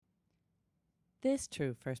This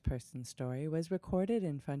true first-person story was recorded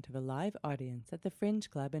in front of a live audience at the Fringe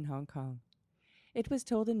Club in Hong Kong. It was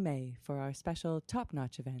told in May for our special Top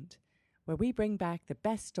Notch event, where we bring back the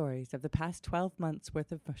best stories of the past 12 months'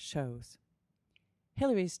 worth of shows.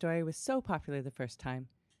 Hillary's story was so popular the first time,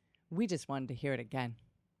 we just wanted to hear it again.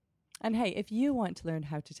 And hey, if you want to learn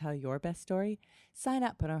how to tell your best story, sign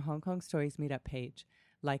up on our Hong Kong Stories meetup page,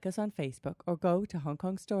 like us on Facebook, or go to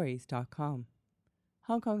hongkongstories.com.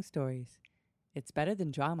 Hong Kong Stories. It's better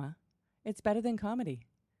than drama. It's better than comedy.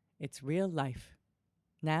 It's real life.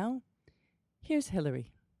 Now, here's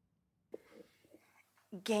Hillary.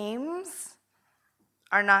 Games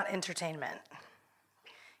are not entertainment.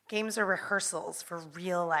 Games are rehearsals for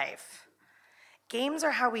real life. Games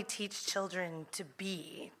are how we teach children to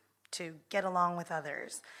be, to get along with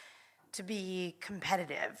others, to be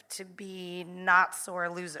competitive, to be not sore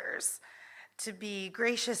losers, to be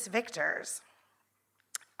gracious victors.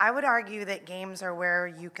 I would argue that games are where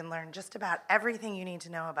you can learn just about everything you need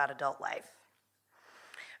to know about adult life.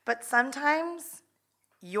 But sometimes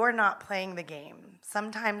you're not playing the game.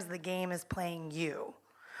 Sometimes the game is playing you,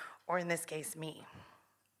 or in this case, me.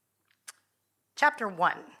 Chapter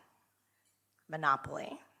 1,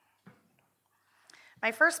 Monopoly.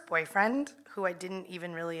 My first boyfriend, who I didn't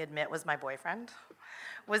even really admit was my boyfriend,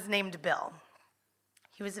 was named Bill.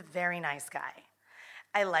 He was a very nice guy.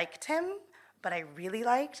 I liked him, but I really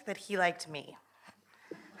liked that he liked me.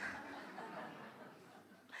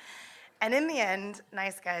 And in the end,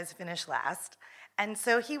 nice guys finish last. And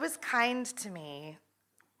so he was kind to me,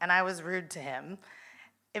 and I was rude to him,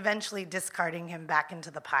 eventually discarding him back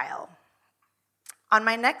into the pile. On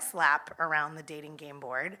my next lap around the dating game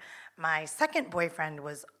board, my second boyfriend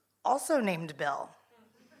was also named Bill.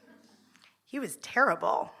 He was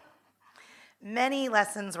terrible. Many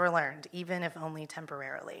lessons were learned, even if only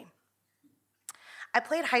temporarily. I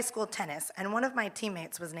played high school tennis, and one of my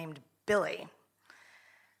teammates was named Billy.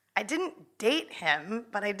 I didn't date him,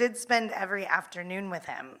 but I did spend every afternoon with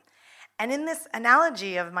him. And in this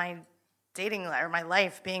analogy of my dating or my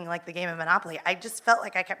life being like the game of Monopoly, I just felt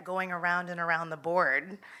like I kept going around and around the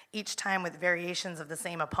board, each time with variations of the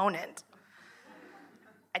same opponent.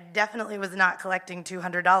 I definitely was not collecting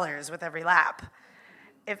 $200 with every lap.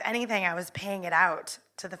 If anything, I was paying it out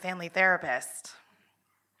to the family therapist.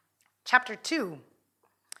 Chapter 2,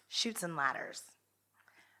 Chutes and Ladders.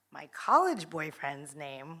 My college boyfriend's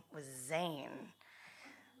name was Zane.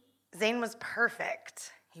 Zane was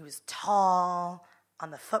perfect. He was tall,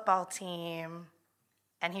 on the football team,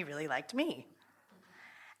 and he really liked me.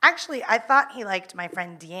 Actually, I thought he liked my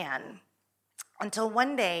friend Deanne, until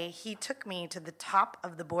one day he took me to the top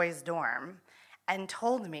of the boys' dorm and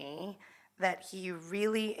told me that he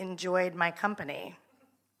really enjoyed my company.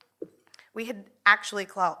 We had actually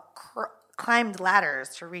climbed ladders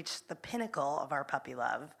to reach the pinnacle of our puppy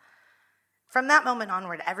love. From that moment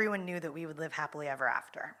onward, everyone knew that we would live happily ever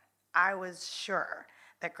after. I was sure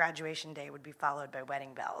that graduation day would be followed by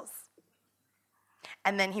wedding bells.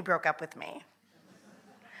 And then he broke up with me.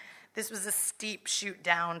 This was a steep chute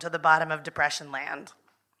down to the bottom of depression land.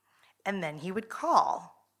 And then he would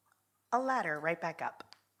call, a ladder right back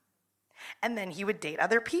up. And then he would date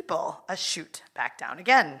other people, a chute back down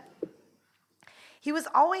again. He was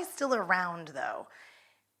always still around, though.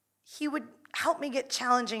 He would help me get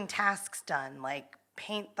challenging tasks done, like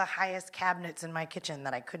paint the highest cabinets in my kitchen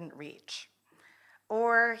that I couldn't reach.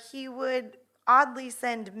 Or he would oddly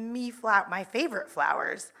send me my favorite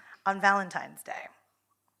flowers on Valentine's Day.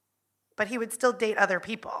 But he would still date other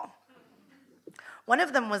people. One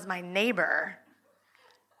of them was my neighbor,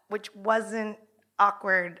 which wasn't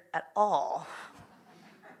awkward at all.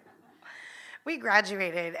 We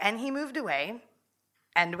graduated, and he moved away,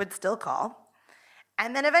 and would still call.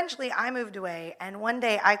 And then eventually I moved away, and one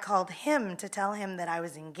day I called him to tell him that I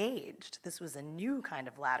was engaged. This was a new kind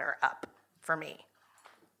of ladder up for me.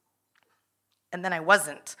 And then I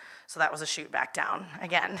wasn't, so that was a chute back down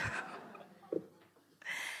again.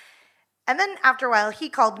 And then after a while, he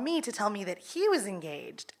called me to tell me that he was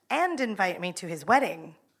engaged and invite me to his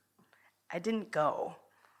wedding. I didn't go.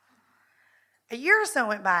 A year or so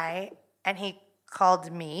went by, and he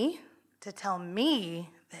called me to tell me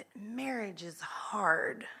that marriage is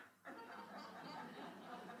hard.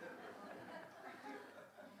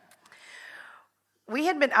 We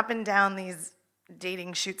had been up and down these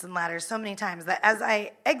dating chutes and ladders so many times that as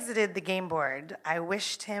I exited the game board, I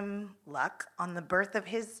wished him luck on the birth of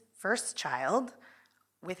his first child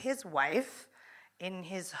with his wife in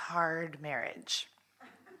his hard marriage.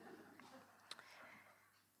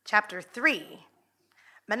 Chapter 3,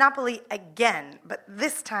 Monopoly again, but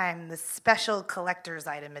this time the special collector's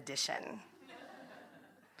item edition.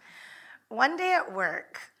 One day at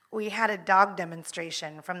work, we had a dog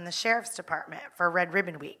demonstration from the sheriff's department for Red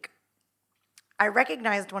Ribbon Week. I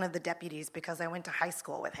recognized one of the deputies because I went to high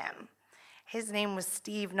school with him. His name was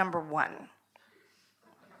Steve Number 1.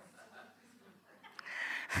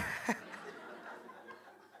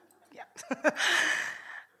 Yeah.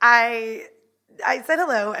 I said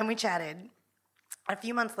hello and we chatted. A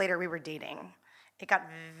few months later, we were dating. It got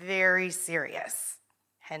very serious,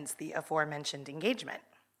 hence the aforementioned engagement.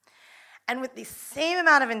 And with the same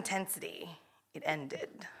amount of intensity, it ended.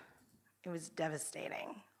 It was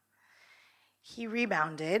devastating. He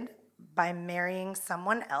rebounded by marrying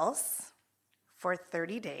someone else for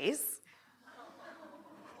 30 days.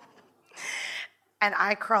 And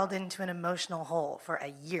I crawled into an emotional hole for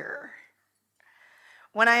a year.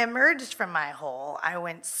 When I emerged from my hole, I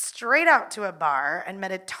went straight out to a bar and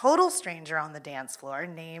met a total stranger on the dance floor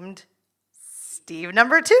named Steve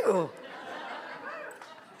Number 2.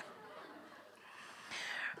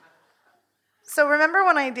 So remember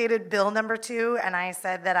when I dated Bill Number 2 and I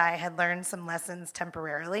said that I had learned some lessons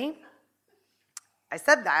temporarily? I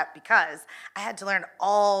said that because I had to learn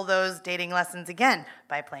all those dating lessons again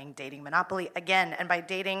by playing Dating Monopoly again and by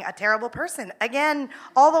dating a terrible person again,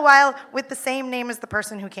 all the while with the same name as the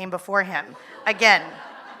person who came before him again.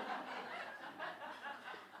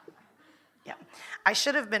 Yeah, I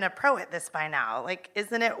should have been a pro at this by now. Like,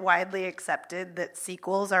 isn't it widely accepted that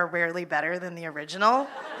sequels are rarely better than the original?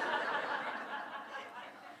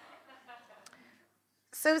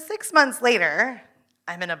 So 6 months later,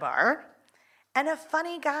 I'm in a bar, and a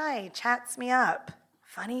funny guy chats me up.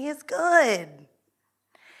 Funny is good.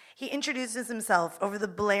 He introduces himself over the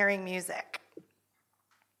blaring music.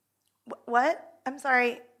 What? I'm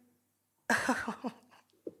sorry. Of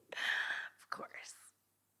course.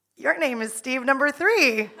 Your name is Steve Number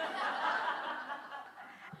 3.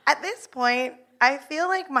 At this point, I feel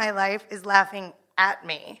like my life is laughing at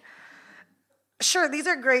me. Sure, these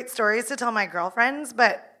are great stories to tell my girlfriends,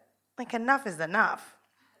 but like enough is enough.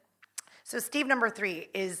 So Steve Number 3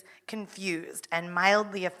 is confused and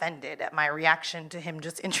mildly offended at my reaction to him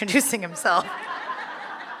just introducing himself.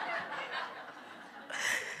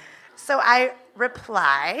 So I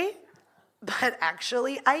reply, but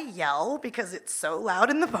actually I yell because it's so loud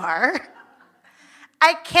in the bar.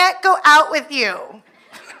 I can't go out with you.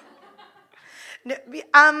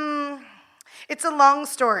 It's a long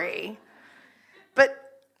story. But,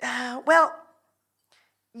 well,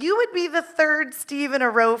 you would be the third Steve in a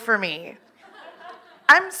row for me.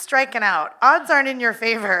 I'm striking out. Odds aren't in your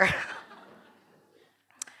favor.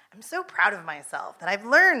 I'm so proud of myself that I've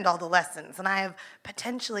learned all the lessons and I have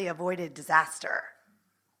potentially avoided disaster.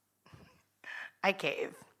 I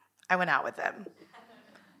cave. I went out with him.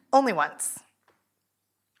 Only once.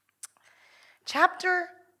 Chapter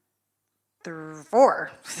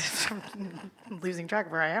 4. I'm losing track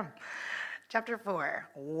of where I am. Chapter 4,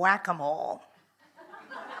 Whack-A-Mole.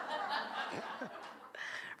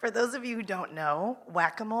 For those of you who don't know,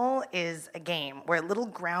 Whack-A-Mole is a game where little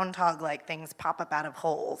groundhog-like things pop up out of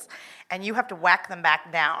holes, and you have to whack them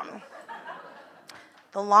back down.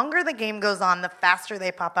 The longer the game goes on, the faster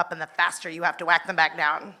they pop up, and the faster you have to whack them back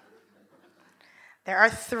down. There are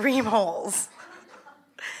 3 moles.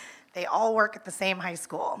 They all work at the same high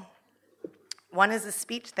school. One is a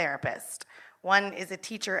speech therapist, one is a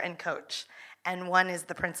teacher and coach, and one is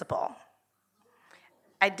the principal.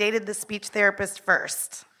 I dated the speech therapist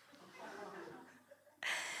first.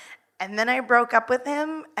 And then I broke up with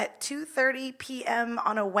him at 2:30 p.m.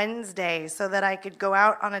 on a Wednesday so that I could go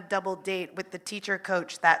out on a double date with the teacher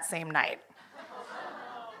coach that same night.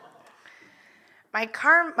 My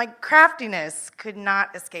craftiness could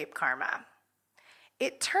not escape karma.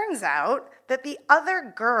 It turns out that the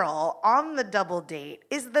other girl on the double date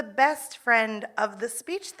is the best friend of the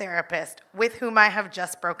speech therapist with whom I have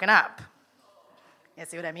just broken up. You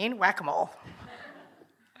see what I mean? Whack-a-mole.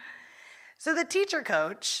 So the teacher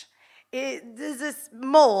coach is this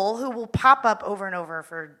mole who will pop up over and over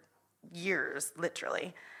for years,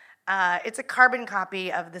 literally. It's a carbon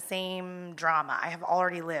copy of the same drama I have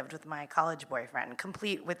already lived with my college boyfriend,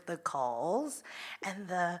 complete with the calls and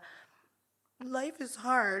the life is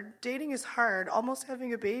hard, dating is hard, almost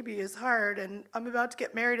having a baby is hard, and I'm about to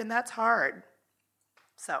get married and that's hard.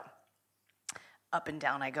 So, up and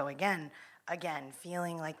down I go again,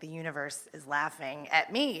 feeling like the universe is laughing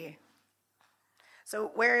at me.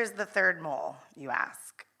 So where is the third mole, you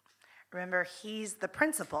ask? Remember, he's the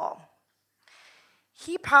principal.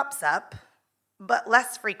 He pops up, but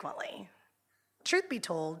less frequently. Truth be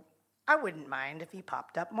told, I wouldn't mind if he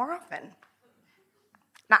popped up more often.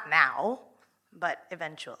 Not now, but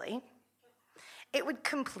eventually. It would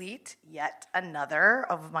complete yet another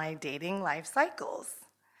of my dating life cycles.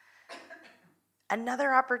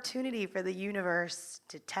 Another opportunity for the universe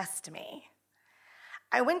to test me.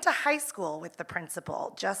 I went to high school with the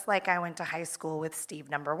principal, just like I went to high school with Steve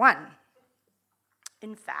number 1.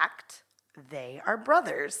 In fact, they are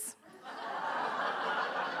brothers.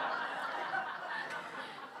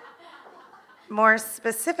 More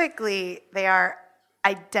specifically, they are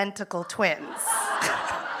identical twins.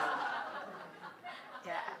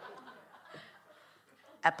 Yeah.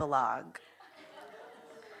 Epilogue.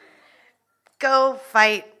 Go,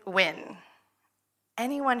 fight, win.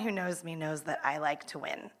 Anyone who knows me knows that I like to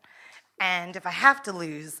win. And if I have to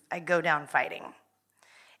lose, I go down fighting.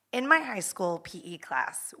 In my high school PE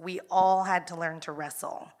class, we all had to learn to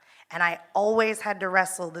wrestle. And I always had to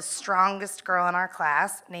wrestle the strongest girl in our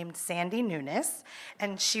class named Sandy Nunes,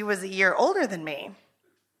 and she was a year older than me.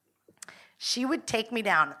 She would take me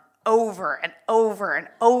down over and over and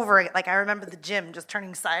over. Like I remember the gym just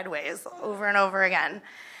turning sideways over and over again.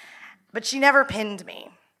 But she never pinned me.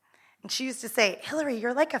 And she used to say, "Hillary,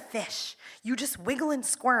 you're like a fish. You just wiggle and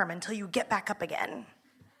squirm until you get back up again."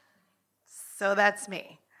 So that's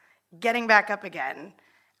me, getting back up again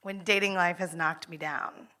when dating life has knocked me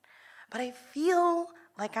down. But I feel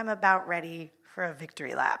like I'm about ready for a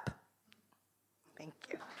victory lap. Thank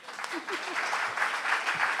you.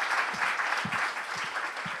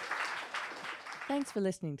 Thanks for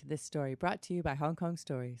listening to this story brought to you by Hong Kong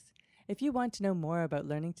Stories. If you want to know more about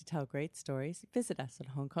learning to tell great stories, visit us at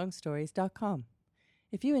hongkongstories.com.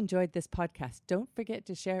 If you enjoyed this podcast, don't forget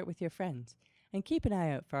to share it with your friends and keep an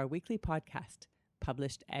eye out for our weekly podcast,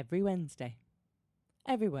 published every Wednesday.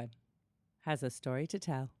 Everyone has a story to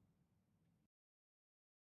tell.